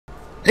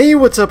Hey,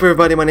 what's up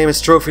everybody, my name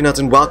is TrophyNut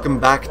and welcome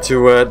back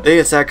to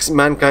Deus Ex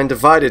Mankind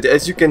Divided.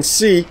 As you can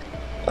see,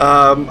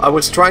 I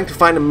was trying to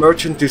find a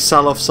merchant to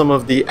sell off some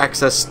of the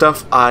excess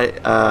stuff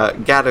I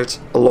gathered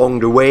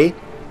along the way,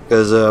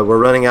 because we're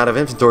running out of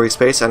inventory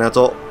space and I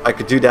thought I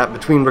could do that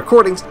between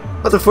recordings,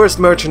 but the first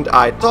merchant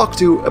I talked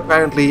to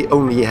apparently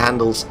only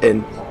handles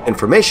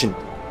information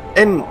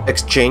in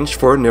exchange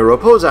for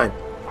neuroposine.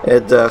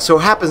 It so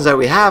happens that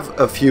we have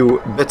a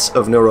few bits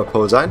of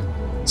neuroposine,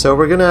 so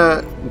we're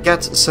gonna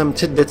get some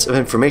tidbits of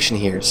information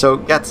here. So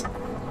get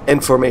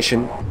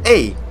information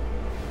A.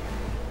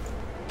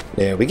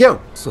 There we go.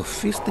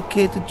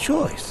 Sophisticated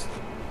choice.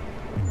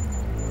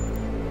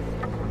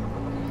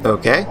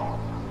 Okay.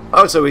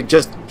 Oh, so we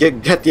just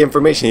get the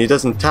information. He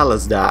doesn't tell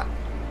us that.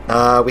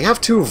 We have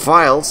 2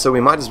 vials, so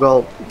we might as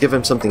well give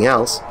him something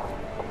else.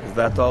 Is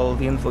that all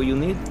the info you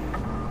need?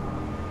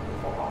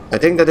 I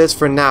think that is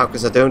for now,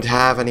 because I don't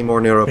have any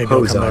more neuroposine. Maybe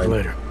I'll come back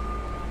later.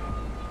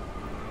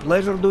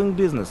 Pleasure doing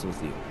business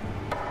with you.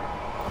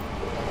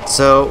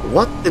 So,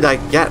 what did I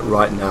get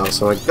right now?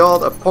 So I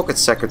got a pocket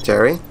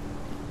secretary.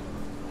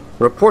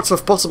 Reports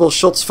of possible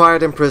shots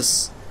fired in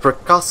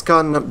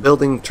Prakaska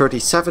Building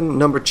 37,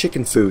 number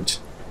chicken food.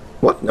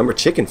 What? Number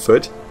chicken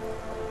food?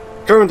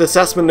 Current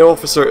assessment, no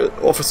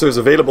officers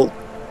available.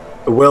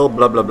 Will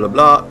blah blah blah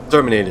blah.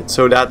 Terminated.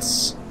 So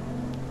that's...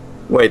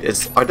 Wait,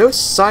 are those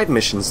side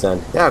missions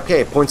then? Yeah,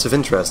 okay, points of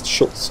interest.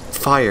 Shots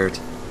fired.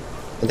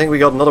 I think we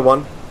got another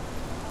one.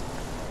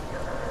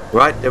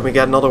 Right, then we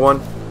get another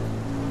one.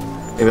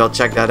 Maybe I'll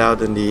check that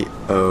out in the...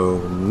 Oh,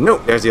 no,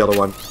 there's the other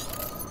one.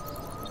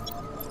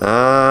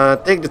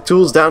 Take the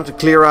tools down to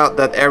clear out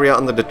that area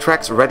under the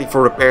tracks, ready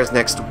for repairs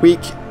next week.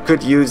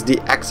 Could use the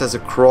access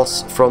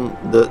across from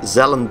the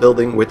Zelen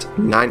building with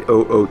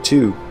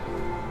 9002.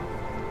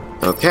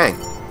 Okay.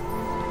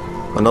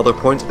 Another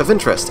point of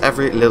interest.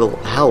 Every little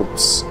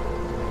helps.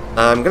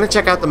 I'm gonna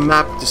check out the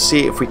map to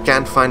see if we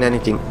can't find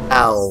anything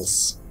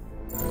else.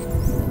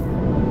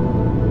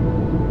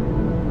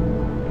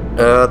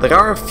 There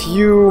are a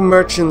few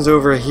merchants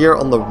over here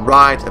on the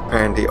right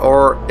apparently,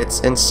 or it's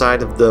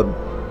inside of the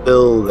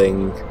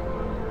building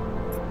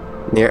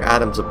near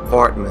Adam's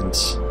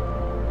apartment.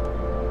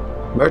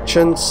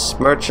 Merchants.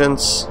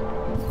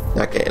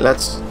 Okay,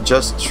 let's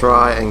just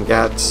try and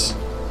get...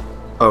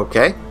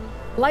 Okay.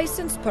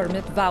 License,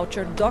 permit,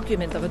 voucher,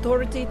 document of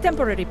authority,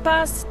 temporary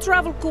pass,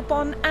 travel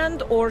coupon,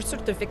 and or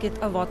certificate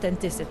of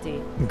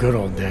authenticity. Good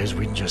old days,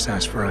 we'd just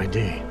ask for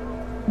ID.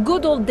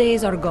 Good old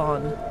days are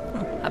gone.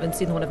 Haven't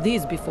seen one of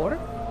these before.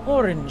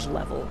 Orange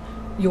level.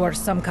 You are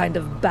some kind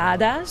of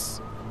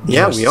badass?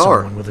 Yeah, Just we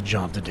are. someone with a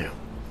job to do.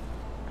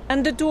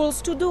 And the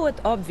tools to do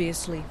it,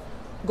 obviously.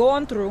 Go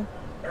on through.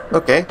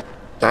 Okay,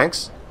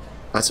 thanks.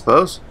 I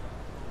suppose.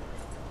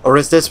 Or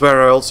is this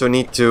where I also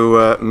need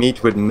to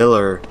meet with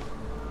Miller?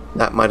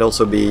 That might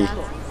also be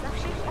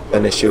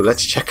an issue.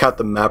 Let's check out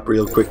the map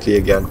real quickly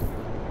again.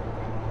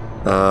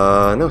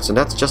 No, so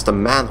that's just a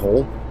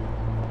manhole.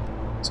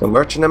 So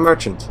merchant and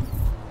merchant.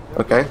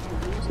 Okay,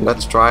 so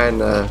let's try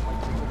and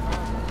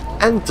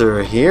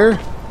enter here.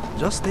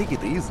 Just take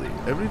it easy.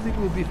 Everything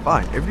will be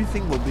fine.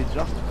 Everything will be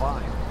just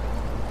fine.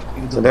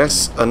 So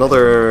there's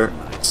another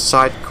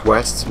side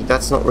quest. But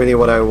that's not really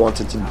what I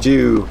wanted to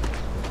do.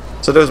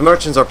 So those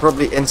merchants are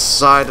probably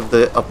inside of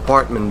the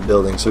apartment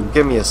building. So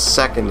give me a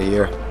second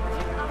here.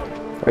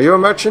 Are you a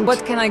merchant?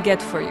 What can I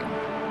get for you?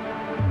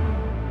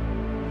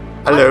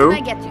 Hello? What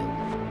can I get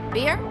you?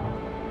 Beer?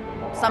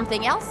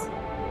 Something else?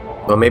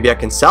 Well, maybe I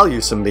can sell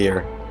you some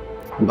beer.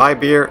 Buy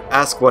beer,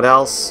 ask what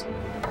else.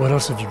 What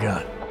else have you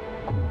got?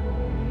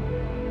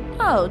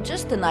 Oh,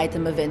 just an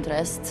item of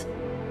interest.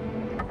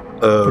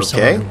 For Okay,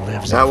 someone who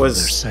lives that off of was...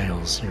 their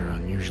sales, you're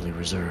unusually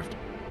reserved.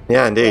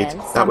 Yeah, indeed.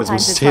 Well, That was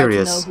sometimes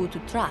mysterious. it's hard to know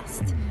who to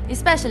trust,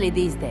 especially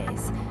these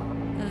days.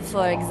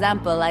 For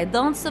example, I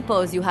don't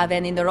suppose you have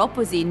any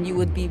neuroposine you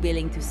would be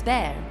willing to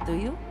spare, do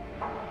you?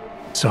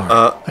 Sorry,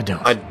 I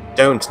don't. I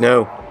don't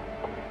know.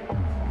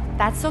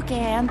 That's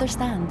okay, I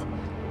understand.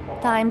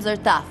 Times are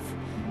tough.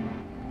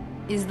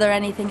 Is there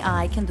anything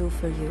I can do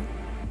for you?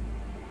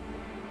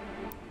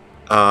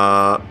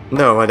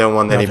 No, I don't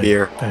want any Nothing.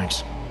 beer.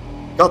 Thanks.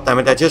 God damn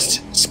it, I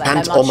just But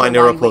spent I'm all not my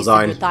sure why you wasted your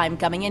neuroposine. time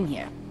coming in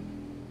here.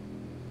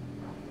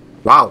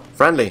 Wow,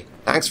 friendly.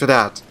 Thanks for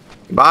that.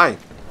 Goodbye.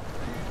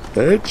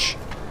 Bitch.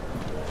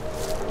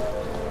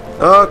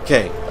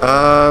 Okay,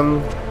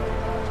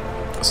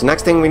 so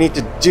next thing we need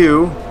to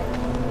do...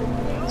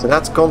 So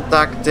that's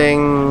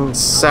contacting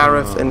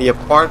Sarif in the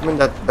apartment,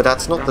 but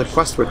that's not the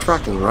quest we're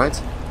tracking, right?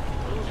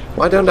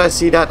 Why don't I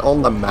see that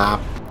on the map?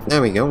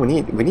 There we go, we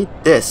need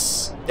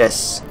this.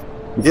 This.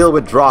 Deal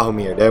with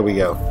Drahomir, there we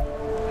go.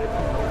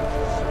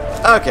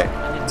 Okay,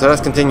 so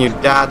let's continue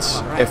that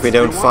if we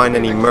don't find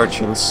any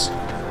merchants.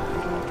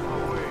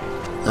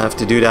 I have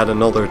to do that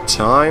another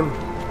time.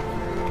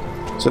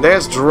 So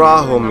there's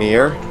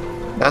Drahomir.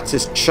 That's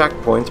his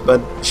checkpoint, but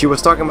she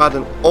was talking about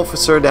an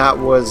officer that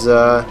was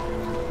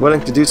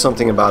willing to do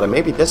something about it.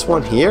 Maybe this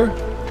one here?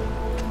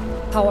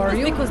 How are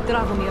you? Because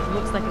Dragomir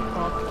looks like a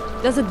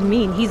cop doesn't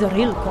mean he's a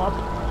real cop.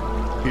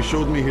 He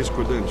showed me his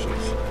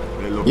credentials.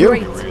 You?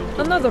 Great.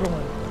 Another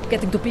one.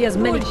 Getting to be as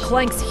many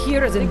clanks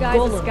here as in The guy's a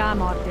Golem.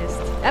 scam artist.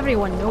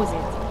 Everyone knows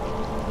it.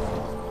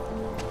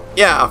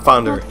 Yeah, I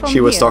found her. Not from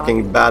She was here,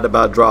 talking bad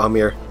about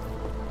Drahomir.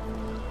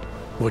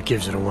 What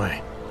gives it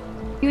away?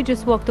 You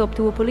just walked up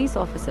to a police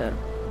officer.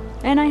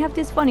 And I have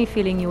this funny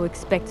feeling you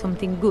expect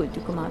something good to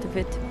come out of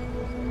it.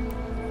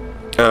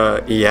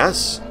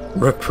 Yes.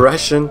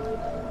 Repression.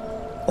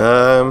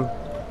 I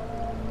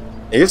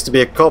used to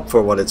be a cop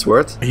for what it's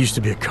worth. I used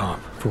to be a cop,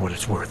 for what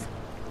it's worth.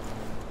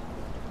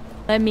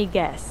 Let me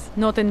guess.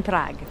 Not in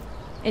Prague.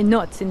 And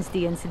not since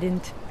the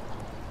incident.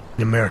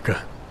 In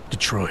America.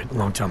 Detroit, a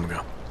long time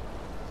ago.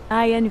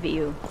 I envy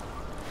you.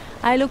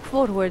 I look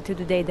forward to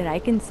the day that I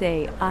can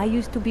say I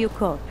used to be a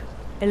cop.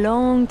 A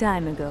long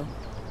time ago.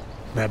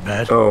 That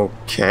bad?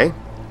 Okay.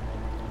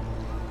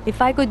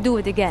 If I could do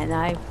it again,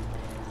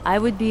 I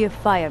would be a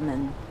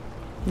fireman.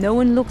 No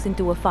one looks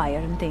into a fire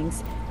and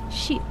thinks,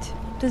 shit,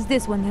 does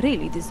this one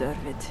really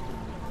deserve it?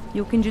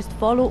 You can just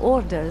follow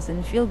orders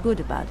and feel good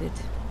about it.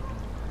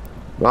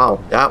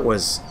 Wow, that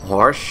was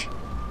harsh.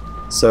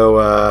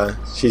 So,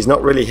 she's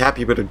not really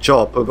happy with her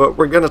job, but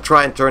we're gonna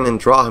try and turn in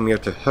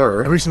Drahomir to I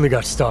her. recently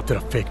got stopped at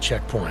a fake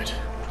checkpoint.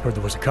 Heard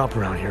there was a cop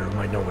around here who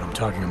might know what I'm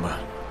talking about.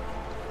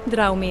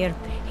 Drahomir,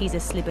 he's a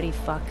slippery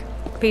fuck.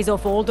 Pays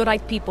off all the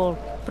right people.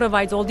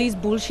 Provides all these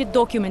bullshit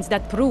documents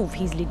that prove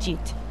he's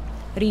legit.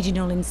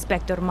 Regional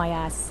inspector, my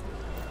ass.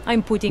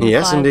 I'm putting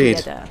a file indeed.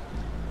 together.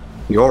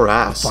 Your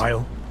ass.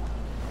 File?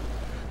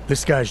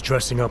 This guy's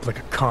dressing up like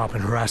a cop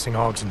and harassing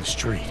hogs in the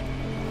street.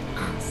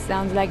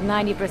 Sounds like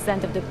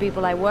 90% of the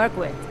people I work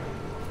with.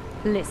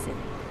 Listen,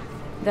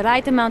 the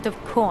right amount of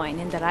coin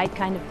in the right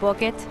kind of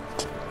pocket,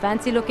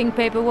 fancy-looking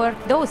paperwork,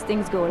 those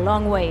things go a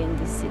long way in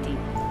this city.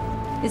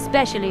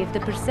 Especially if the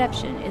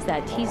perception is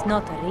that he's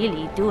not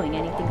really doing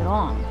anything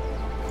wrong.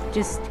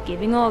 Just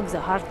giving Oggs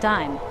a hard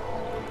time.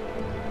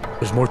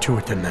 There's more to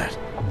it than that.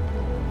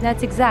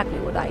 That's exactly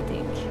what I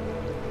think.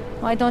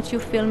 Why don't you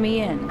fill me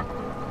in?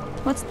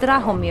 What's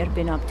Drahomir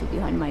been up to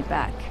behind my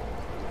back?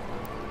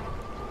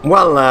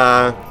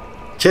 Well,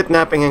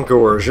 kidnapping and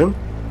coercion.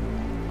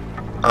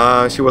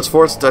 She was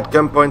forced at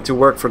gunpoint to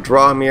work for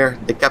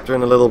Drahomir. They kept her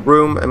in a little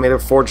room and made her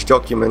forge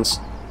documents.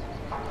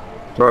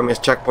 Drahomir's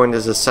checkpoint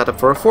is a setup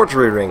for a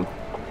forgery ring.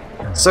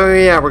 So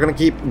yeah, we're gonna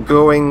keep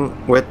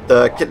going with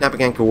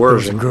kidnapping and There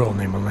was a coercion. girl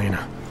named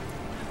Elena.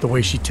 The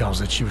way she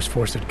tells it, she was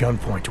forced at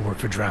gunpoint to work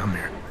for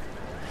Drahomir.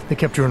 They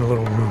kept her in a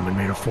little room and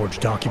made her forge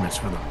documents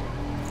for them.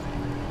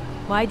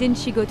 Why didn't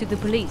she go to the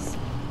police?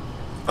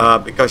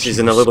 Because she's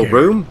She in a was little scared.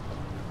 room.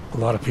 A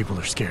lot of people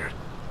are scared.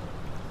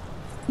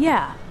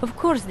 Yeah, of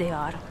course they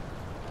are.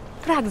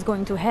 Prague's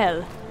going to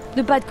hell.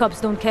 The bad cops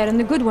don't care and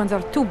the good ones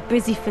are too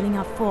busy filling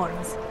out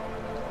forms.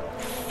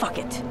 Fuck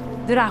it.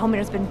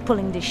 Drahomir's been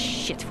pulling this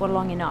shit for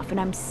long enough and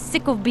I'm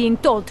sick of being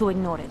told to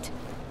ignore it.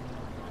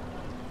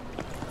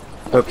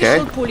 Okay.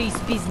 Official police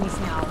business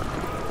now.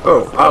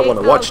 Oh, I want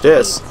to watch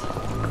this.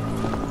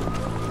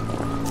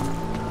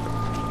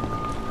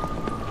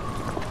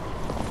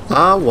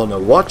 I want to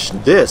watch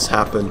this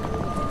happen.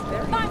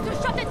 Time to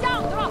shut it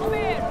down,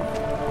 Drahomir!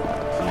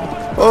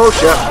 Oh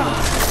shit.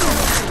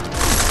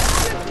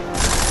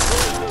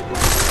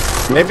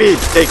 Maybe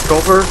take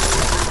cover.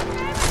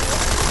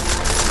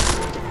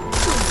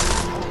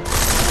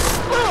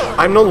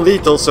 I'm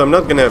non-lethal, so I'm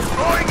not gonna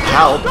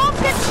help. Don't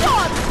get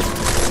shot!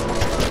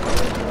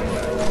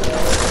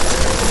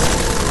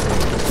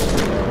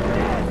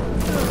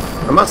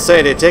 I must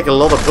say, they take a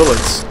lot of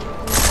bullets.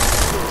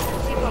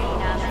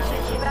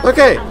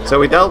 Okay, so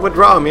we dealt with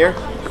Drahomir.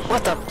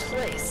 What a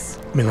place.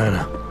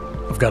 Milena,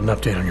 I've got an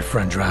update on your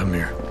friend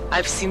Drahomir.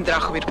 I've seen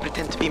Drahomir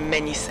pretend to be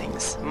many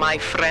things. My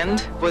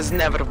friend was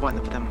never one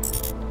of them.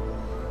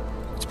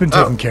 It's been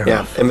taken care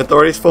yeah, of.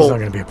 inventory's It's full. not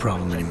gonna be a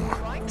problem anymore.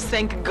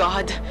 Thank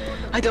God.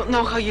 I don't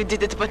know how you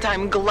did it, but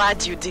I'm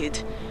glad you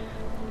did.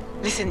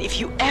 Listen, if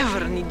you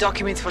ever need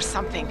documents for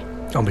something,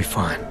 I'll be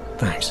fine.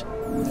 Thanks.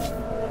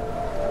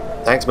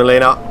 Thanks,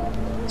 Milena.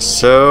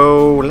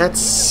 So, let's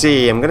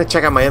see. I'm gonna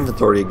check out my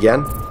inventory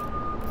again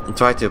and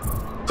try to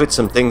put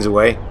some things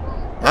away.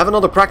 I have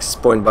another practice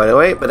point, by the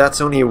way, but that's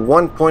only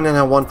 1 point and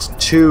I want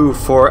 2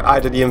 for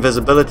either the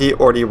invisibility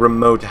or the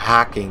remote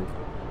hacking.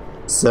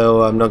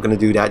 So, I'm not gonna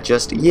do that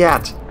just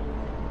yet.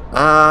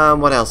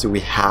 What else do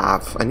we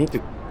have? I need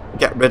to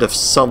get rid of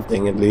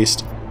something at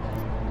least.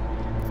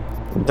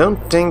 I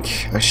don't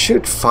think I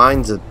should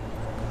find the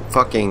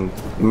fucking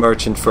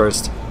merchant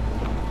first.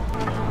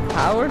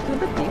 Power to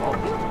the people.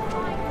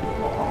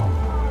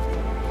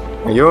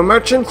 Are you a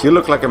merchant? You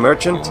look like a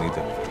merchant.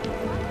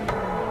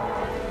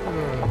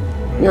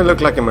 You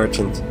look like a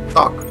merchant.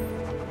 Talk.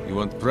 You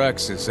want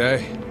praxis,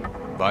 eh?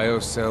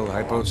 Biocell,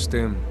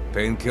 hypostim,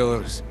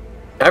 painkillers.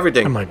 I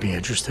Everything. might be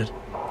interested.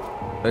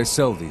 I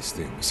sell these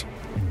things.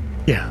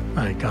 Yeah,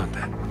 I got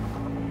that.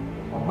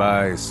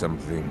 Buy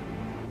something.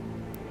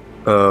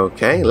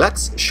 Okay,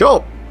 let's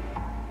shop.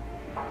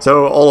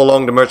 So all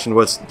along the merchant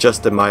was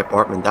just in my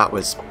apartment. That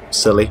was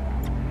silly.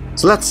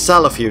 So let's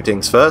sell a few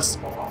things first.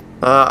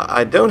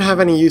 I don't have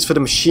any use for the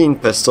machine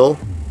pistol.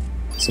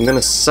 So I'm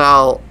gonna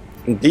sell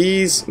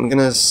these I'm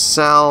gonna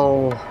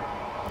sell.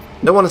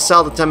 I don't want to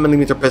sell the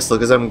 10mm pistol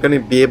because I'm gonna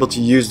be able to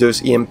use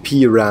those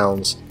EMP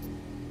rounds.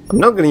 I'm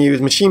not gonna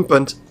use machine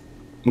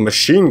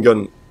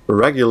gun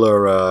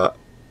regular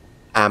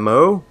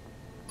ammo.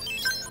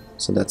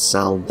 So let's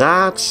sell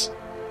that.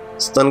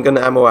 Stun gun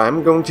ammo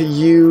I'm going to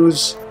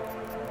use.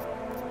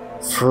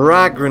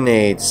 Frag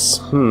grenades.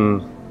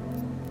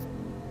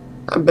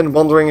 I've been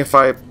wondering if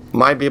I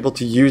might be able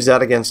to use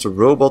that against the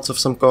robots of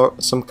some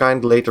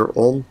kind later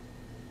on.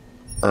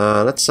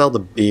 Let's sell the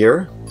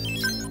beer.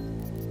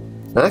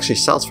 That actually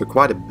sells for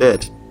quite a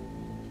bit.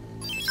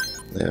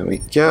 There we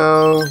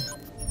go.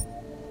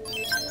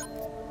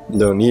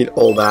 Don't need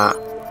all that.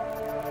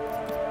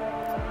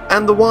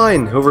 And the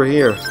wine over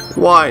here.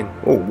 Wine.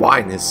 Oh,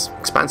 wine is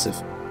expensive.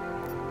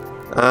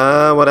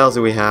 What else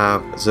do we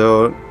have?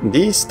 So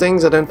these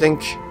things I don't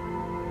think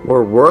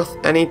were worth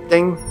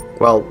anything.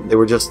 Well, they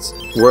were just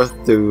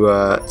worth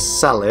to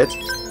sell it.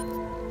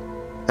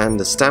 And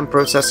the stamp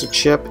processor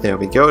chip. There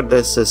we go.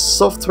 This is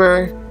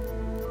software.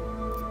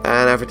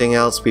 And everything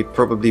else we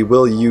probably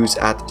will use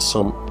at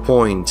some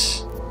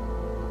point.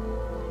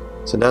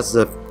 So that's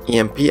the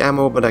EMP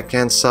ammo, but I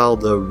can't sell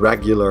the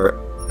regular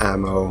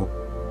ammo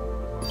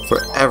for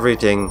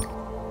everything.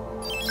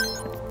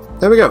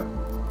 There we go.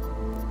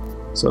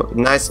 So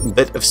nice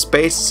bit of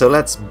space. So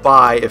let's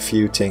buy a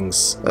few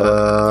things.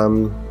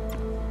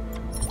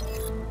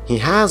 He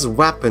has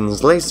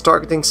weapons, laser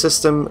targeting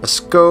system, a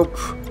scope.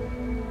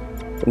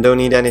 Don't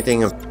need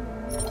anything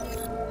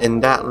in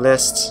that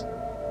list.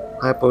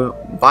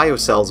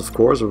 Biocells, of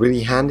course, are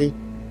really handy.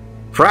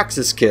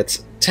 Praxis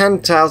kit,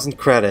 10,000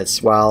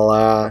 credits.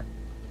 Well,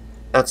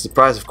 that's the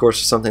price, of course,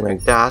 for something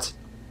like that.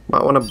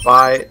 Might want to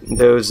buy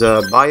those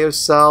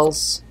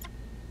biocells.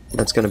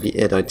 That's gonna be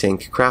it, I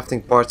think.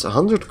 Crafting parts,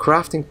 100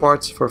 crafting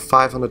parts for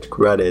 500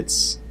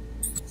 credits.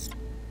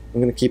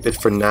 I'm gonna keep it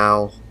for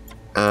now.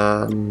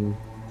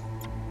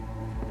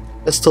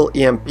 Pistol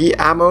EMP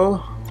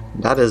ammo.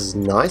 That is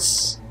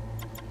nice.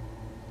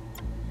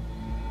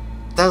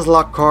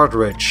 Tesla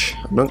cartridge.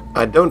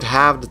 I don't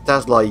have the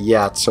Tesla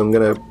yet, so I'm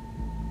gonna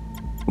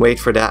wait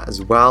for that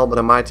as well, but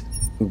I might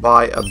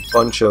buy a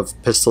bunch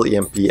of pistol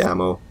EMP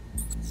ammo.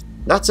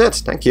 That's it,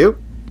 thank you.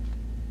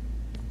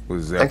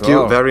 Was that Thank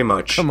you all? very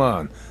much. Come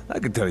on, I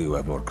can tell you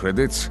have more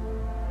credits.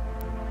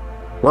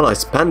 Well, I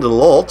spend a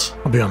lot.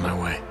 I'll be on my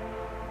way.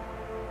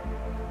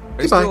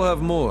 I Goodbye. still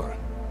have more.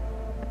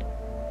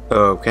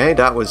 Okay,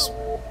 that was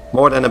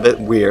more than a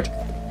bit weird.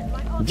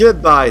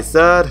 Goodbye,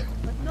 sir.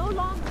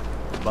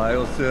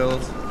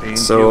 Biocells, painkillers.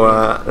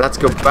 So let's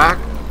go back,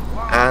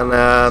 and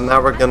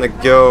now we're gonna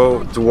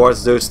go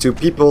towards those two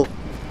people.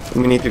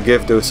 We need to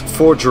give those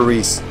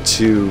forgeries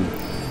to.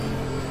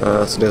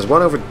 So there's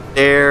one over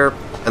there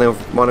and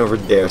one over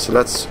there. So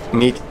let's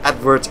meet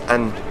Edward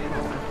and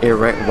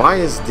Irene. Why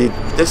is the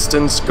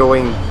distance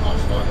going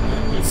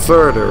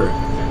further?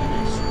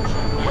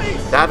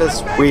 That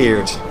is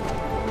weird.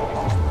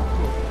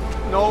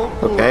 No.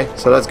 Okay,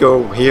 so let's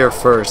go here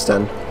first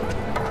then.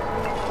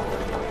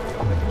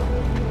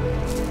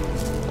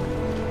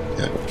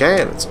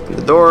 Okay, let's open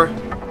the door.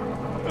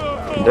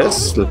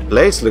 This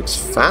place looks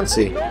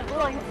fancy.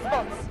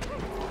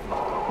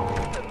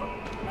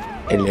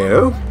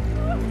 Hello?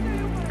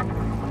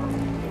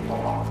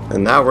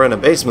 And now we're in a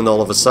basement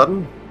all of a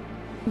sudden.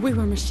 We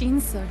were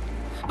machines, sir.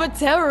 But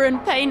terror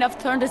and pain have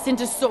turned us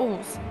into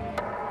souls.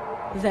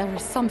 There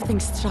is something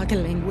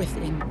struggling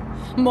within.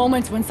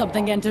 Moments when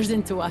something enters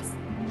into us.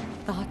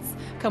 Thoughts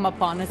come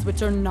upon us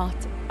which are not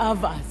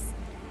of us.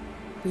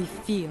 We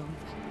feel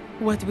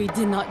what we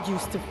did not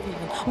used to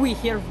feel. We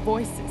hear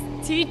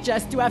voices. Teach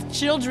us to have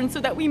children so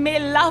that we may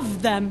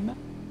love them.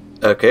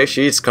 Okay,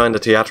 she's kinda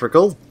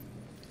theatrical.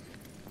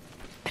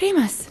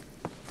 Primus,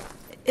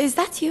 is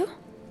that you?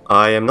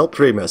 I am not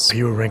Primus. Are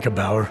you Arinka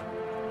Bauer?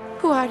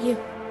 Who are you?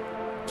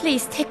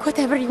 Please, take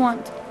whatever you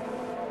want.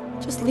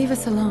 Just leave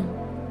us alone.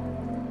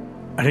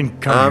 I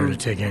didn't come here to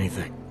take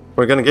anything.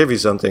 We're gonna give you You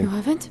something.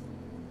 haven't?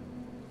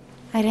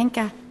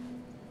 Irenka,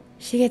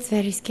 she gets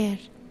very scared.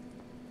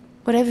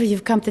 Whatever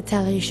you've come to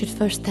tell her, you should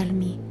first tell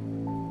me.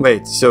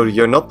 Wait, so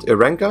you're not I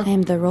Irenka?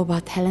 am the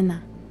robot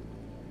Helena.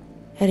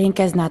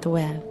 Irenka is not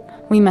well.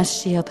 We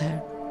must shield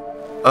her.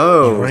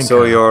 Oh, Arinka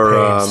so you're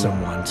paid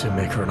someone to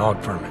make her an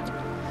AUG permit.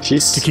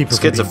 she's To keep her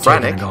from being taken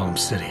schizophrenic. in Golem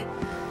City.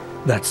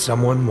 That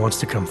someone wants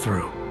to come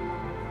through.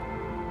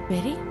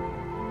 Really?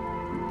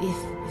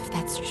 If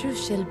that's true,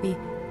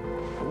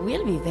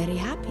 we'll be very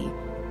happy.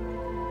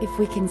 If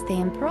we can stay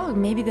in Prague,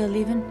 maybe they'll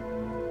even...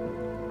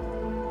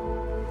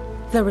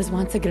 There was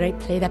once a great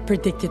play that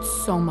predicted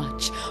so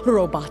much.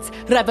 Robots,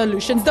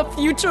 revolutions, the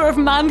future of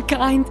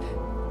mankind.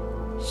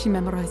 She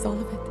memorized all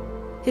of it.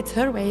 It's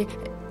her way.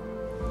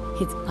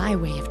 It's my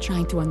way of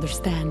trying to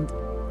understand.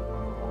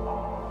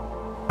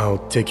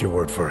 I'll take your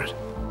word for it.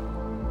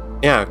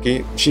 Yeah,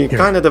 she Here.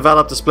 kind of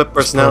developed a split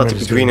personality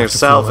Experiment is between doing enough to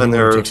herself fool and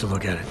anyone who her takes a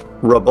look at it.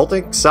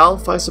 robotic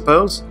self, I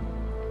suppose,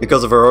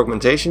 because of her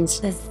augmentations.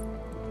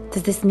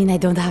 Does this mean I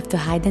don't have to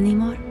hide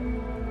anymore?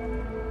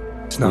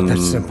 It's not that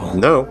simple.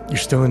 No. You're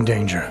still in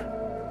danger.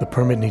 The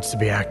permit needs to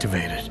be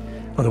activated.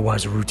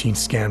 Otherwise, a routine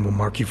scan will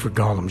mark you for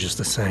Gollum just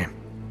the same.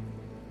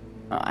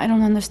 I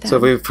don't understand. So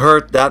we've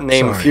heard that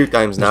name a few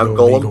times now. There's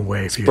no legal Gollum.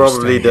 way It's for you to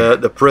probably stay here.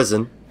 the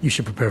prison. You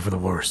should prepare for the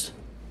worst.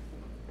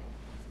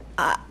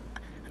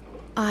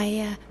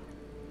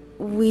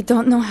 We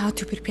don't know how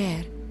to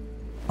prepare.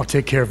 I'll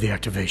take care of the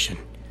activation.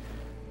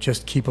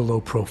 Just keep a low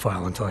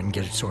profile until I can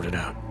get it sorted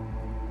out.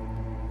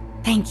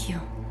 Thank you.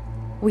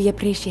 We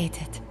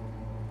appreciate it.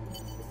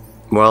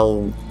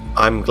 Well,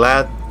 I'm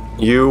glad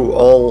you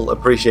all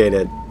appreciate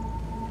it.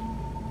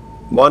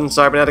 One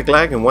cybernetic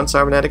leg and one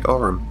cybernetic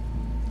arm.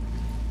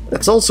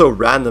 It's also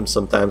random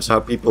sometimes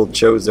how people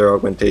chose their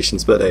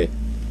augmentations, but hey.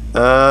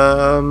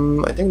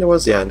 I think there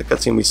was, yeah, in the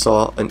cutscene we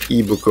saw an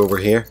ebook over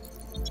here.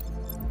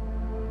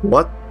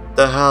 What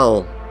the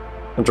hell?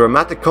 A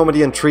dramatic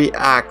comedy in 3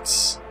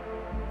 acts.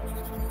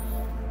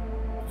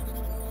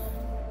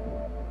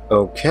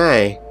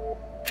 Okay.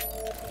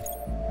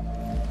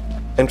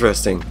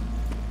 Interesting.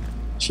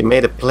 She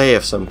made a play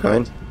of some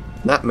kind.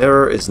 That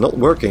mirror is not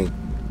working.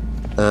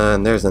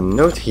 And there's a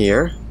note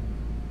here.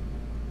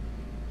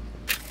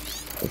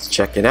 Let's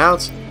check it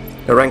out.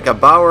 Arenka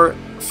Bauer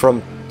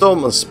from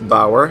Thomas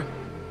Bauer.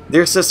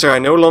 Dear sister, I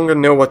no longer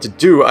know what to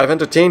do. I've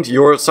entertained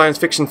your science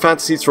fiction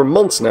fantasies for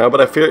months now, but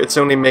I fear it's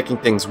only making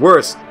things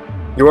worse.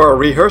 You are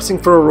rehearsing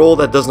for a role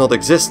that does not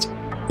exist,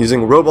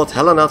 using robot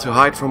Helena to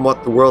hide from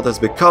what the world has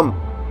become.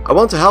 I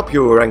want to help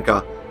you,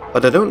 Arenka,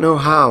 but I don't know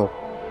how.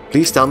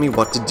 Please tell me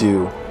what to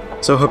do.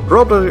 So her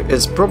brother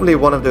is probably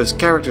one of those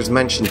characters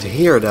mentioned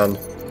here then.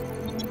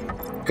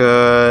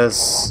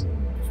 Because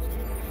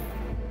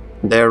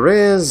there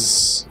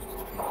is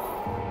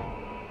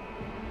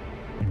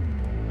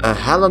a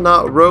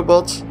Helena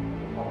robot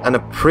and a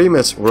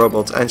Primus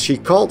robot, and she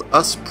called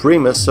us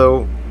Primus,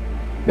 so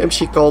maybe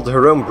she called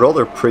her own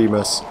brother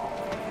Primus.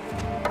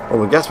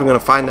 Well, I guess we're gonna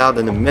find out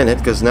in a minute,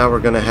 because now we're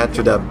gonna head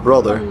to that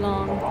brother. A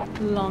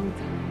long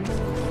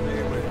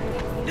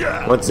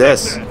time. What's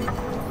this?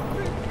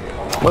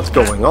 What's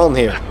going on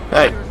here?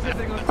 Hey!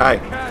 Hi!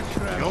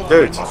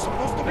 Dude!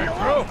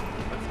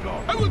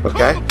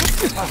 Okay.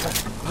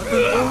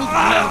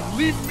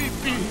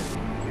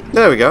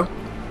 There we go.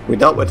 We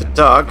dealt with the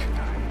dog.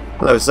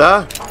 Hello,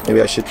 sir.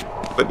 Maybe I should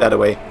put that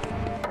away.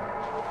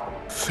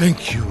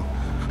 Thank you.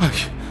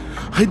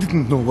 I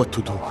didn't know what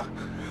to do.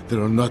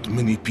 There are not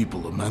many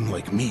people a man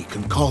like me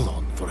can call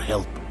on for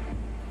help.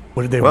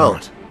 What did they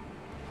want?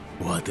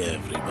 What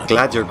everybody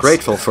Glad you're wants.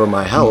 grateful for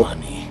my help.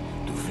 Money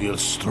to feel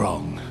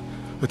strong.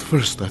 At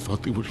first I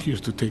thought they were here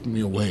to take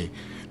me away.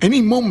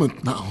 Any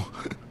moment now,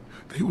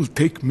 they will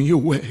take me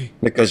away.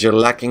 Because you're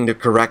lacking the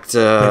correct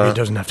Maybe it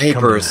doesn't have to come to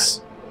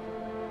papers.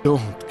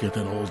 Don't get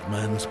an old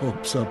man's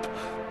hopes up.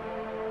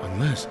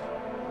 Unless...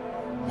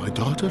 my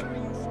daughter?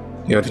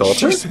 Your Did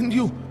daughter? she send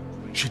you?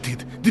 She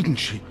did, didn't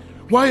she?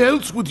 Why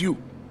else would you?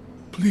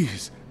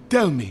 Please,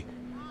 tell me.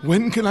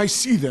 When can I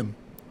see them?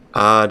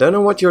 I don't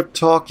know what you're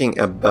talking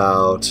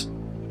about.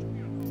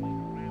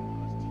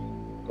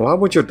 Why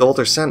would your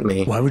daughter send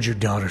me? Why would your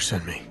daughter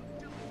send me?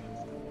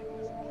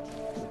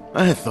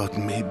 I thought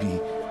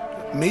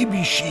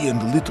maybe she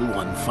and the little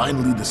one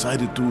finally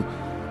decided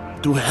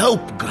to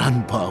help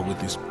Grandpa with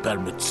his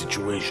permit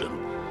situation.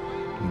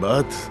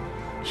 But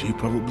she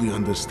probably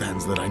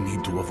understands that I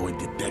need to avoid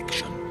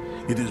detection.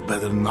 It is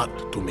better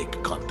not to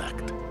make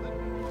contact.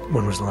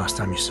 When was the last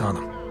time you saw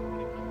them?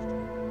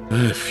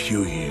 A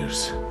few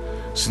years.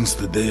 Since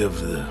the day of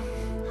the...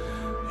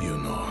 you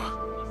know.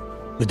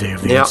 The day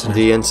of the Yeah, incident?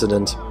 the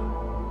incident.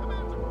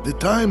 The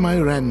time I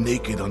ran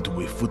naked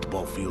onto a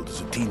football field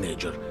as a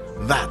teenager,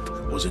 that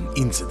was an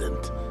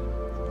incident.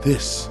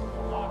 This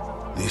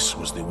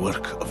was the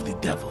work of the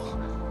devil.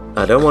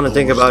 I don't want to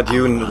think about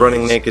you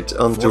running naked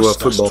onto a Forced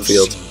us football to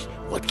field. see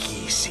what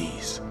he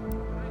sees.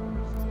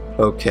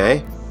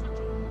 Okay.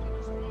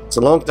 It's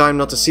a long time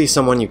not to see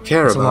someone you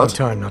care It's a long about.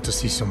 time not to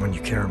see someone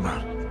you care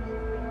about.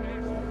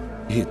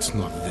 It's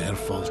not their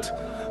fault.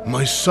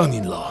 My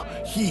son-in-law,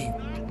 he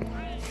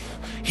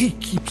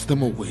keeps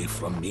them away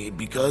from me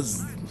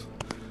because...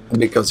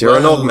 Because you're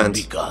an well, augment.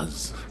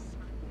 Because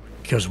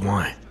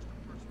why?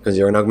 Because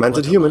you're an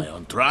augmented human. Am I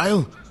on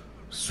trial?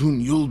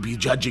 Soon you'll be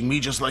judging me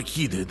just like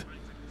he did.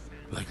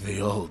 Like they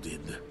all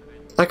did.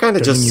 I kind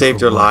of Judging just you saved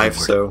for your what, life,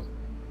 Edward? so...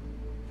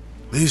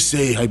 They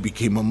say I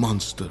became a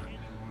monster.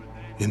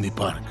 In the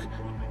park.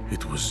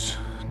 It was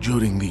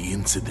during the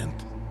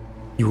incident.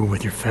 You were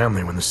with your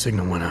family when the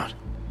signal went out.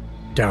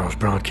 Darrow's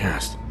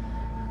broadcast.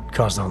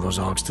 Caused all those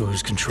Augs to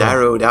lose control.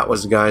 Darrow, that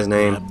was the guy's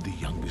name. Grabbed the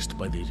youngest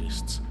by the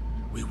wrists.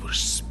 We were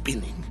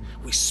spinning.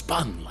 We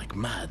spun like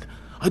mad.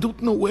 I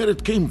don't know where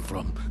it came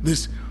from.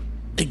 This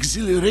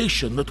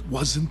exhilaration that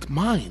wasn't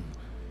mine.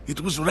 It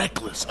was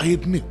reckless, I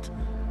admit.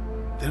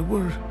 There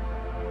were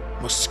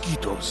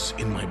mosquitoes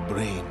in my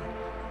brain.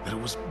 There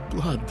was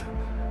blood.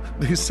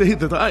 They say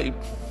that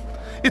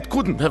it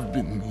couldn't have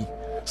been me.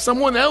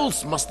 Someone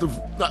else must have...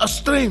 a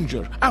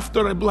stranger,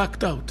 after I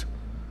blacked out.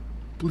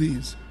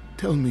 Please,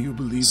 tell me you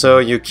believe So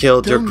me. you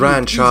killed Tell your me it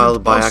grandchild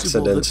isn't by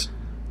possible accident.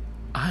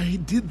 that I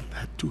did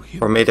that to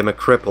him. Or made him a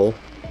cripple.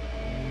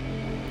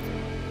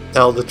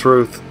 Tell the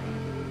truth.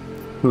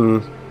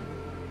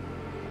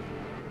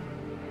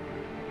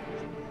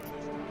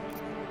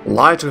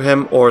 Lie to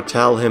him or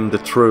tell him the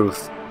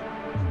truth.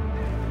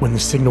 When the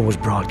signal was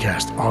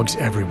broadcast, Augs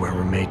everywhere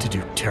were made to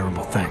do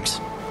terrible things.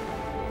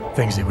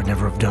 Things they would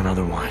never have done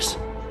otherwise.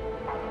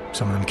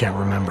 Some of them can't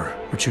remember,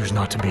 or choose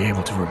not to be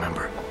able to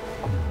remember.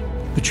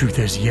 The truth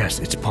is, yes,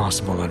 it's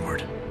possible,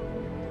 Edward.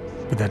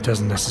 But that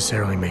doesn't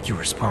necessarily make you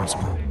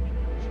responsible.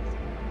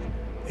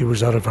 It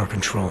was out of our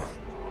control.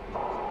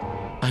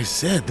 I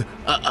said,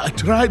 I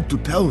tried to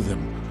tell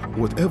them.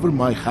 Whatever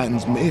my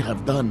hands may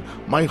have done,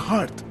 my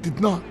heart did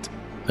not.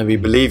 And we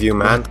believe you,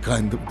 man. What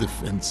kind of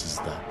defense is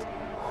that?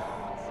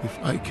 If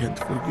I can't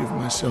forgive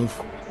myself,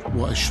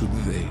 why should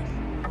they?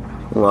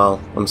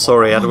 Well, I'm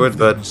sorry, Edward,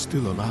 but I'm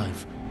still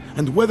alive.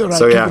 And whether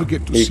so, I yeah, ever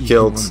get to he see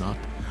killed him or not,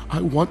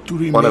 I want to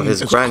remain one of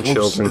his as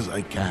grandchildren. close as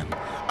I can.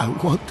 I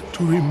want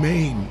to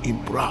remain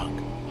in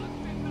Prague.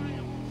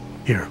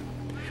 Here,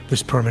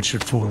 this permit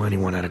should fool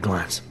anyone at a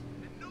glance.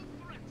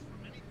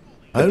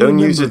 I don't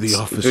use remember it the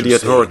to officer the saying I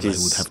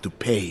authorities. would have to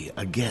pay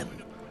again.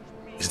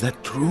 Is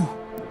that true?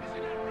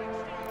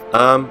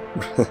 I'm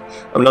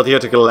not here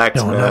to collect,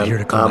 No, man. I'm not here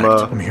to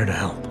collect. I'm here to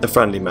help. A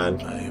friendly man.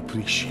 I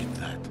appreciate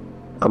that.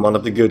 I'm one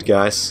of the good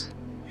guys.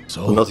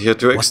 So, I'm not here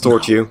to what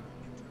extort now? you.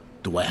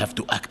 Do I have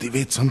to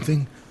activate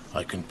something?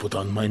 I can put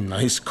on my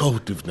nice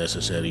coat if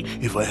necessary.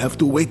 If I have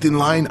to wait in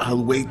line,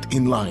 I'll wait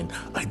in line.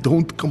 I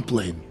don't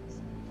complain.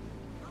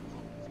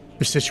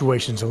 The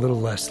situation's a little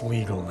less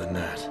legal than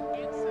that.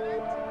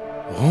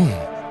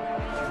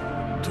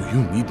 Oh. Do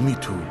you need me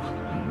to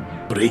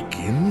break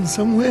in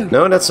somewhere?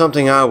 No, that's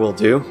something I will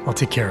do. I'll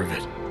take care of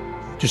it.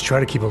 Just try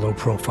to keep a low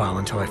profile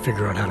until I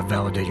figure out how to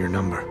validate your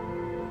number.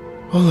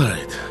 All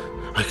right.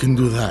 I can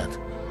do that.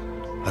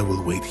 I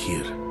will wait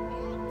here.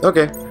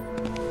 Okay.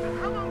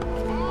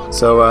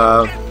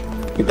 So,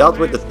 we dealt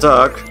with the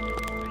thug.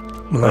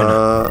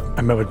 Milena,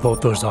 I met with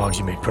both those dogs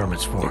you made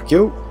permits for. Thank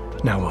you.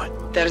 Now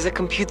what? There's a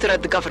computer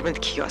at the government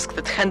kiosk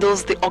that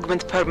handles the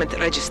augment permit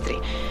registry.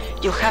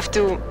 You'll have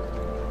to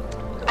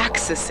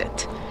access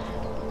it,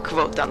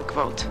 quote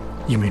unquote.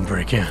 You mean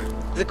break in?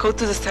 The code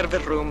to the server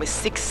room is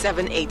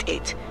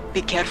 6788.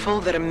 Be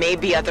careful, there may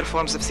be other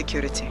forms of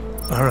security.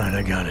 Alright,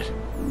 I got it.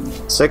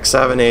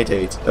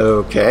 6788.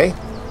 Okay.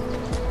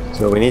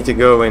 So we need to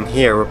go in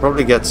here. We'll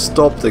probably get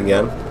stopped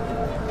again.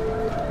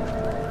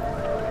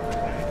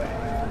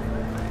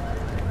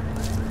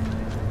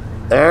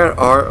 There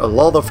are a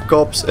lot of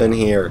cops in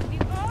here.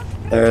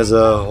 There's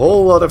a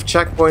whole lot of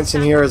checkpoints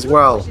in here as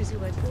well.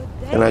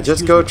 Can I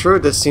just go through?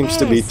 This seems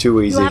to be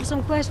too easy. You have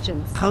some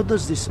questions. How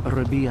does this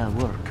Rabia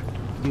work?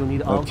 Do you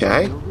need all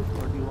Okay.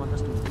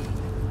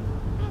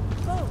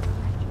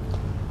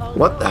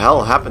 What the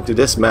hell happened to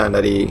this man?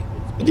 Did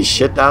he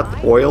shit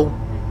that oil?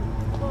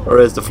 Or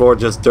is the floor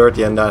just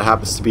dirty and that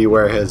happens to be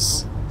where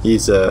he's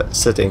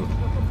sitting?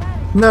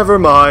 Never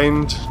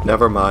mind.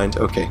 Never mind.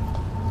 Okay.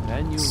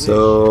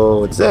 So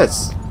what's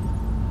this?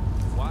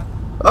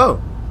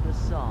 Oh,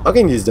 I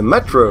can use the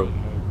metro.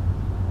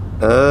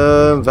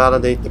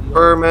 Validate the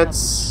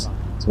permits.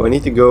 So I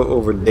need to go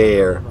over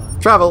there.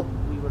 Travel.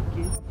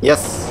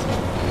 Yes.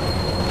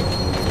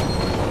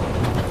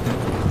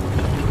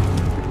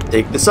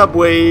 Take the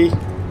subway.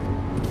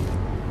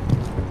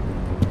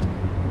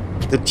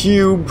 The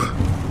tube.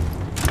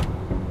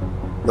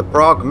 The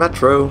Prague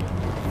metro.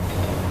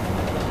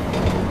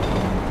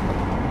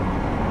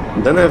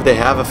 I don't know if they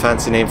have a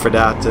fancy name for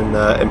that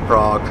in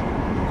Prague.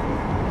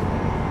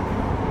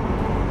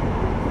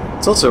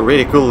 It's also a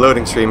really cool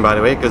loading screen, by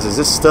the way, because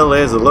this still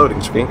is a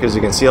loading screen, because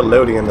you can see it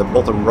loading in the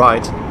bottom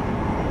right.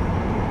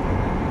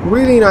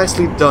 Really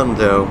nicely done,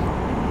 though.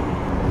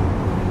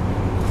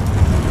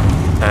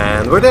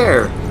 And we're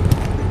there.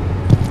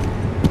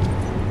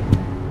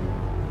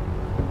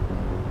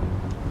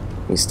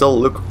 We still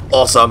look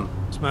awesome.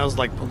 Smells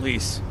like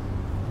police.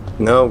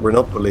 No, we're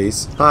not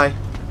police. Hi.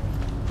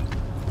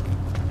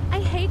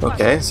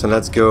 Okay, so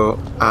let's go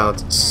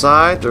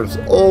outside. There's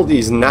all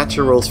these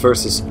naturals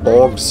versus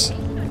orcs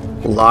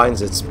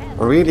lines. It's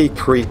really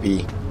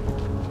creepy.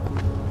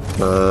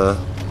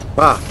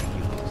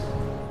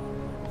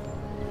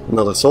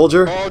 Another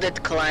soldier. Hold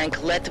it,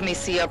 Clank. Let me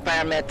see your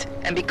permit,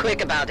 and be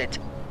quick about it.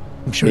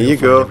 I'm sure Here you'll you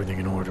find go. everything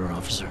in order,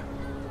 officer.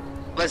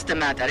 What's the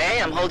matter,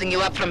 eh? I'm holding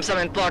you up from some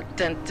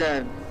important,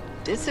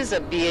 this is a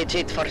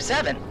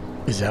BH-847.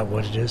 Is that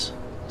what it is?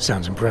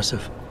 Sounds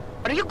impressive.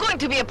 Are you going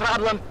to be a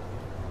problem?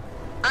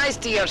 Eyes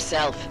to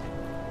yourself.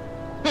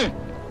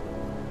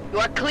 You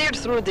are cleared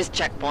through this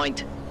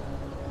checkpoint.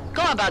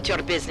 Go about your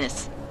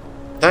business.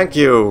 Thank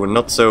you,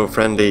 not so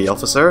friendly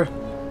officer.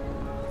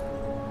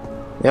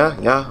 Yeah,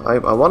 I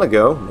want to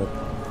go,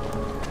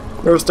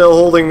 but they're still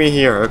holding me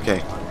here.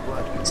 Okay,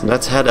 so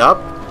let's head up.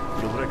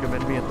 You'll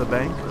recommend me at the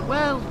bank?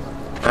 Well,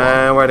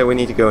 And where do we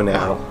need to go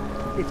now?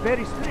 it's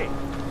very strict.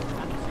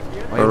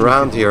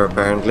 Around here,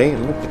 apparently.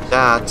 Look at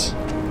that.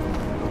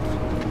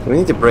 Do we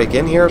need to break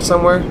in here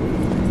somewhere?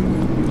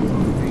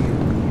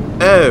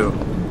 Oh,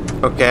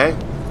 okay.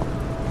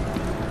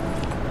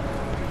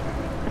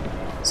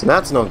 So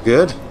that's not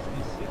good.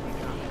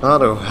 How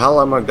the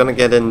hell am I gonna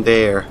get in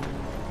there?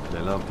 They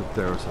love to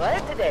tear us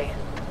What today?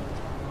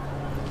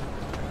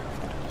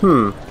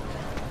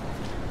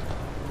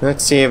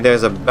 Let's see if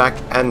there's a back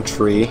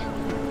entry.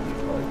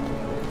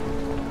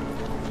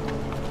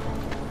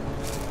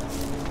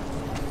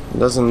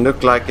 Doesn't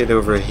look like it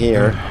over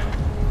here.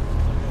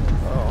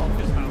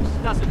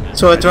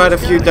 So I tried a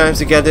few times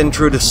to get in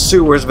through the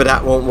sewers, but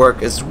that won't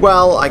work as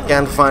well. I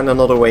can't find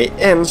another way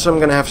in, so I'm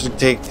gonna have to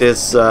take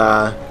this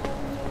the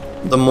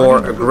more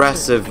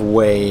aggressive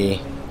way.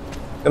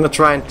 I'm gonna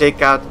try and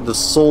take out the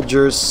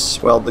soldiers,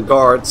 well, the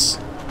guards,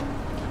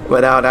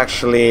 without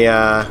actually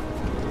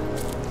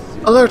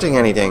alerting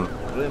anything.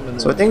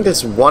 So I think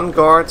this one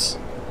guard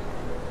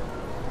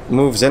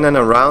moves in and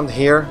around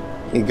here.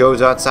 He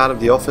goes outside of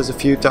the office a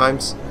few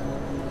times.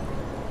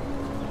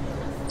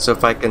 So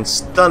if I can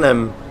stun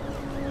him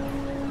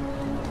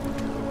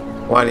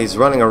while he's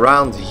running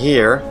around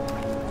here,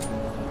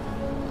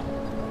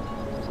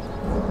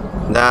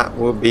 that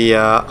will be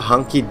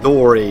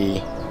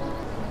hunky-dory.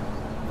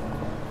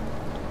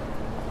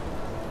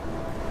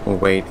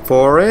 Wait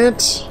for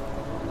it.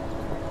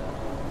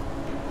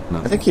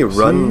 I think he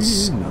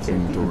runs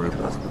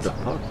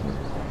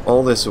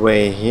all this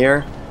way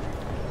here.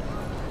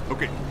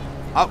 Okay,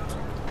 out.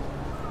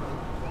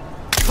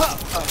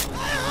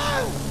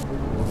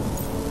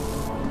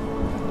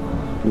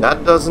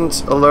 That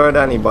doesn't alert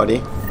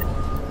anybody.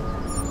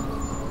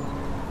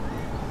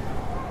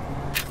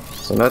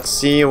 So let's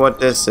see what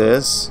this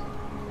is.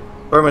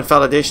 Permit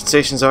validation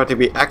stations are to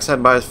be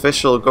accessed by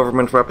official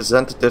government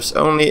representatives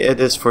only. It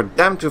is for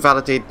them to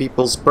validate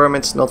people's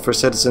permits, not for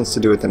citizens to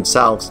do it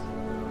themselves.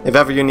 If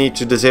ever you need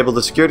to disable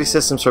the security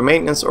systems for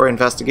maintenance or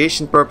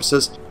investigation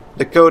purposes,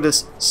 the code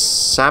is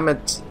Sammy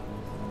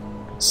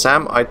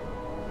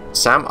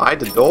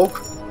the dog?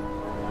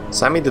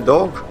 Sammy the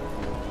dog?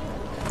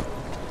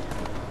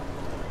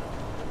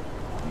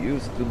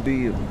 Used to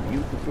be a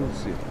beautiful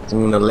city. So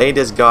I'm gonna lay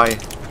this guy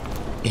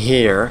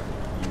here.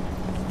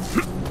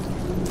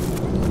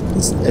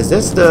 Is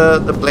this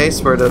the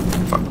place where the...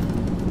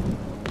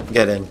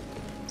 Get in.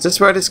 Is this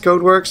where this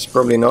code works?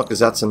 Probably not, because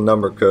that's a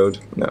number code.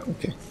 No,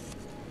 okay.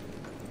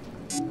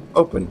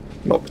 Open.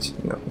 Locked.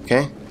 No,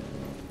 okay.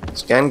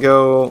 Scan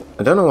go...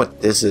 I don't know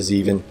what this is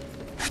even.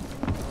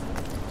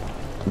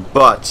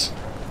 But...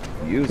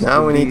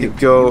 now we need to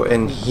go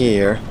in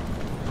here.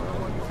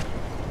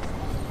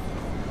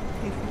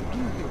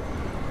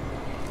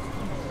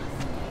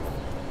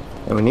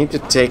 And we need to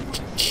take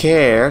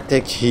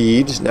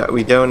heed that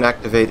we don't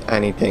activate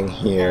anything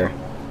here.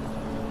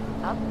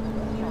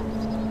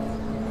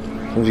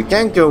 And we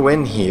can't go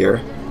in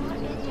here.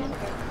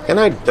 Can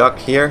I duck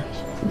here?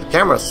 The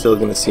camera's still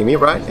gonna see me,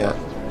 right? Yeah.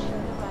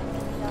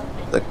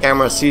 The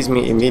camera sees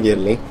me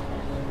immediately.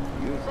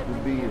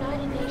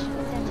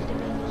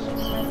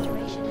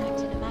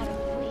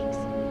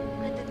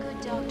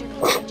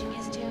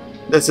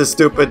 This is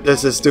stupid,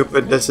 this is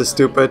stupid, this is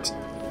stupid.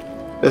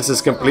 This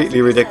is completely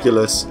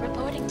ridiculous.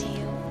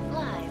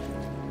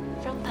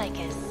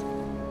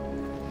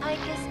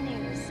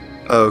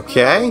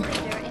 Okay.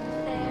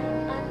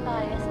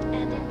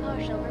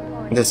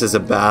 This is a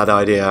bad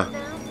idea.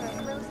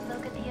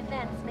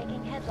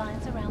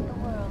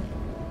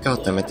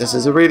 God damn it, this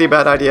is a really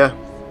bad idea.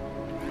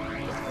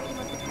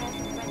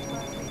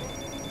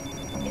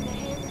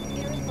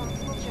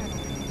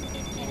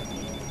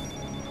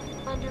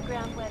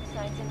 Underground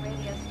websites and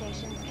radio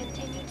stations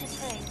continue to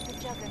praise the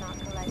Juggernaut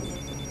Collective,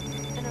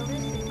 an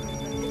elusive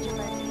group of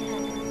vigilante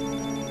hackers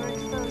for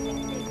exposing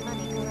big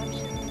money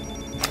corruption.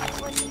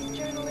 What these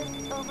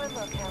journalists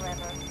overlook,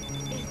 however,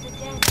 is the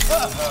damage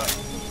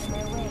in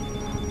their wake.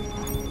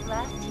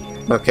 Last year,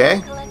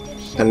 okay.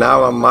 And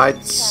now I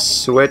might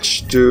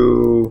switch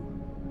to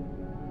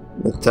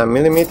the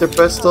 10mm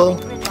pistol,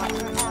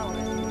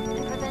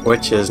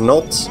 which is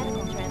not,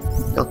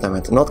 god damn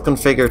it, not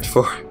configured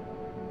for.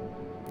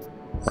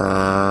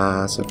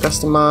 So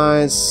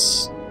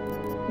customize,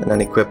 and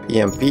then equip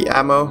EMP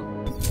ammo.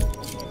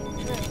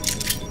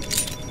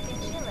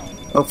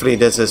 Hopefully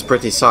this is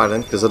pretty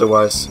silent, because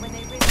otherwise...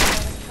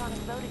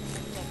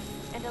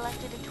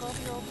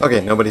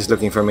 Okay, nobody's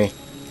looking for me.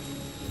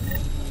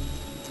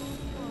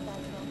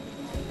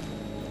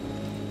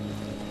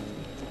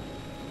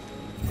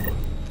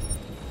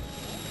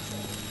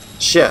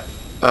 Shit.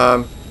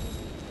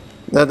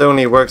 That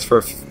only works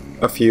for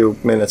a few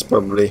minutes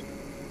probably.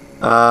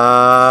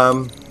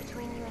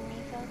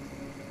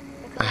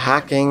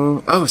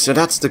 Hacking. Oh, so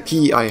that's the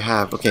key I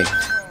have. Okay.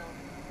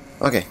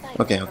 Okay.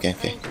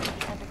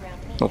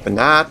 Open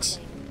that.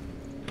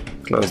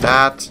 Close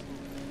that.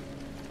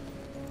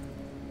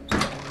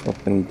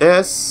 Open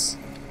this.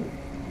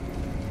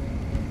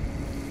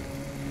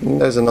 And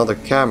there's another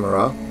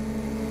camera.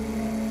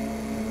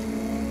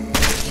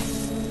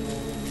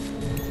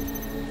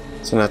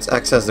 So let's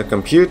access the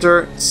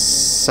computer.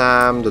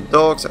 Sam the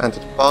dog. So enter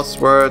the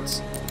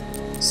passwords.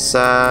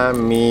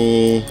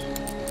 Sammy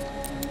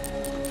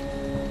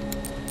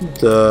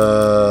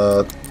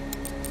the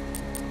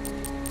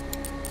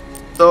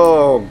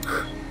dog.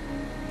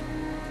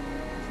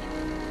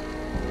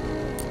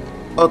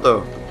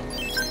 Auto.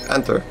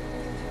 Enter.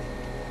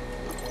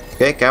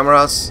 Okay,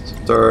 cameras.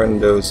 Turn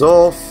those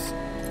off.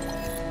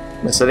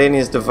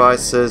 Miscellaneous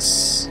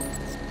devices.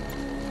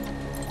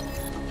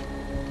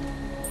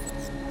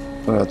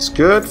 That's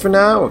good for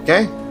now,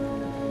 okay.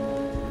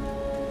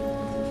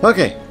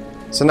 Okay,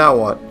 so now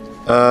what?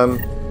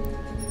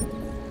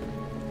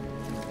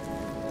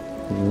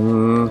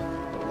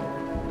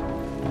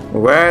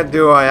 Where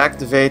do I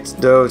activate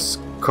those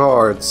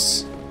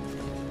cards?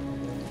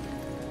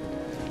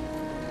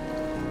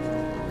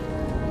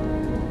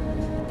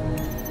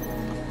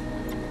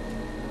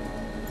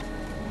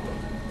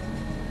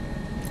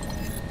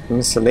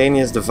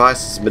 Miscellaneous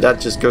devices, but that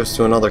just goes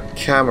to another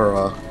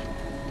camera.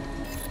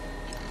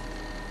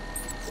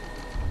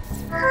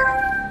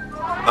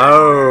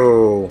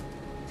 Oh,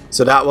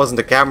 so that wasn't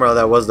the camera,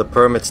 that was the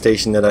permit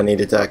station that I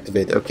needed to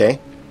activate. Okay.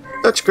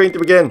 Touchscreen to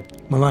begin.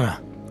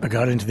 Milena, I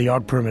got into the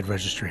AUG permit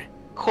registry.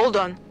 Hold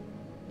on.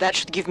 That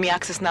should give me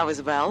access now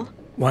as well.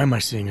 Why am I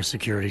seeing a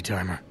security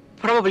timer?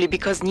 Probably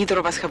because neither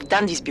of us have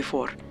done this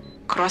before.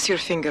 Cross your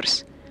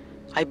fingers.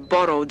 I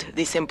borrowed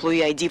this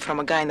employee ID from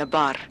a guy in a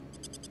bar.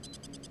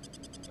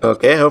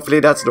 Okay,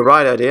 hopefully that's the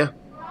right idea.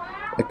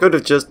 I could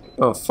have just...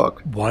 oh,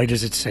 fuck. Why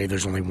does it say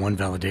there's only one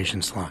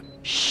validation slot?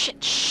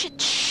 Shit,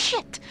 shit,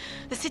 shit!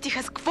 The city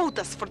has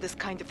quotas for this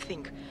kind of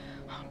thing.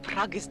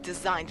 Prague is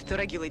designed to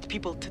regulate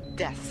people to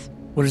death.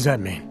 What does that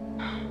mean?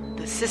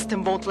 The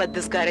system won't let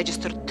this guy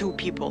register 2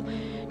 people.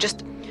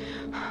 Just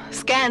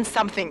scan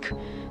something.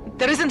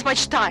 There isn't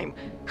much time.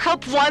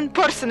 Help 1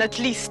 person at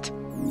least.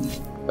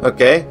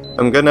 Okay,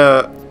 I'm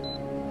gonna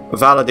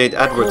validate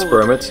Edward's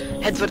permit.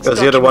 Because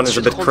the other one is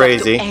a bit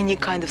crazy. Any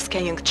kind of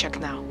scanning check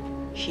now.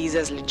 He's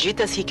as legit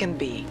as he can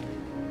be,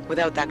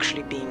 without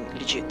actually being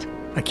legit.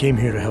 I came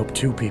here to help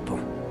 2 people.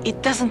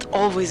 It doesn't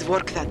always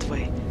work that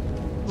way.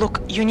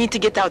 Look, you need to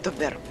get out of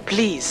there,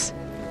 please.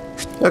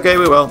 Okay,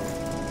 we will.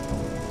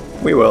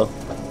 We will.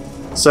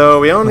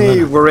 So we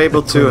only were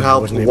able to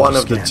help one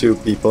of the 2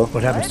 people.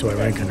 What happens to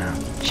Irenka now?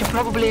 She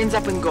probably ends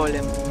up in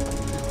Golem.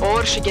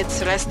 Or she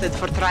gets arrested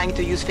for trying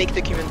to use fake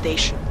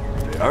documentation.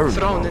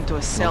 Thrown into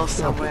a cell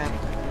somewhere.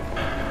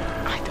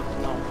 I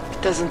don't know.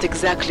 It doesn't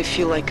exactly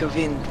feel like a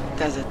win,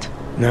 does it?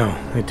 No,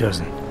 it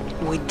doesn't.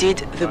 We did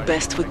the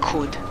best we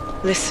could.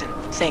 Listen,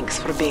 thanks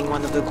for being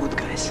one of the good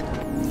guys.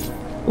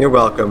 You're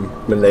welcome,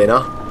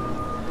 Milena.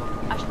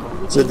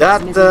 So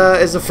that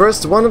is the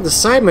first one of the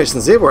side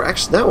missions.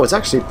 That was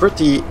actually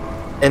pretty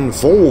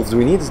involved.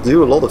 We needed to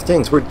do a lot of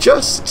things. We're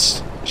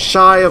just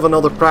shy of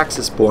another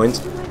praxis point,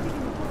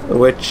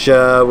 which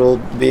we'll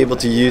be able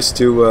to use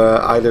to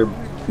either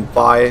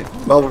buy...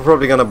 well, we're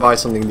probably gonna buy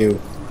something new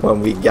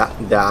when we get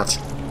that.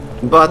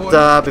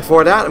 But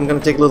before that, I'm gonna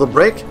take a little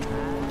break,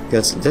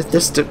 because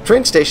this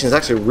train station is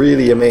actually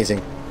really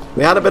amazing.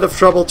 We had a bit of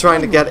trouble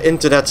trying to get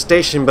into that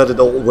station, but it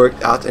all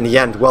worked out in the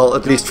end. Well,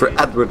 at least for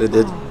Edward it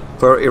did.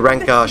 For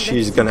Irenka,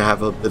 she's gonna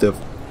have a bit of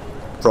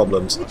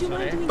problems.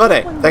 But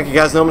hey, thank you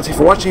guys enormously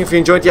for watching. If you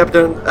enjoyed the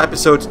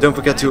episode, don't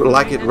forget to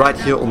like it right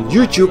here on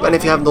YouTube. And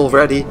if you haven't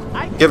already,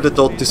 give it a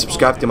thought to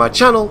subscribe to my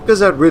channel,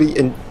 because I'd really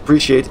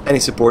appreciate any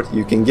support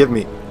you can give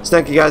me. So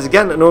thank you guys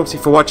again enormously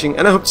for watching,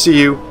 and I hope to see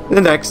you in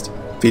the next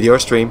video or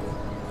stream.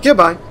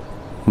 Goodbye.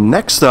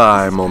 Next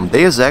time on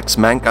Deus Ex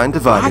Mankind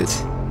Divided.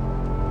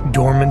 What?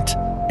 Dormant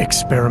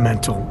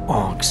experimental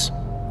AUGs.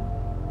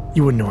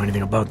 You wouldn't know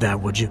anything about that,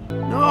 would you?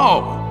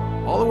 No!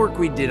 All the work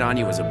we did on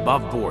you was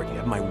above board. You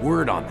have my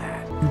word on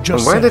that. You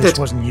just said this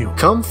wasn't you.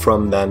 Come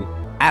from then?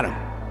 Adam,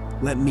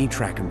 let me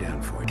track him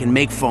down for you. You can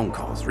make phone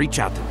calls, reach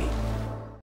out to me.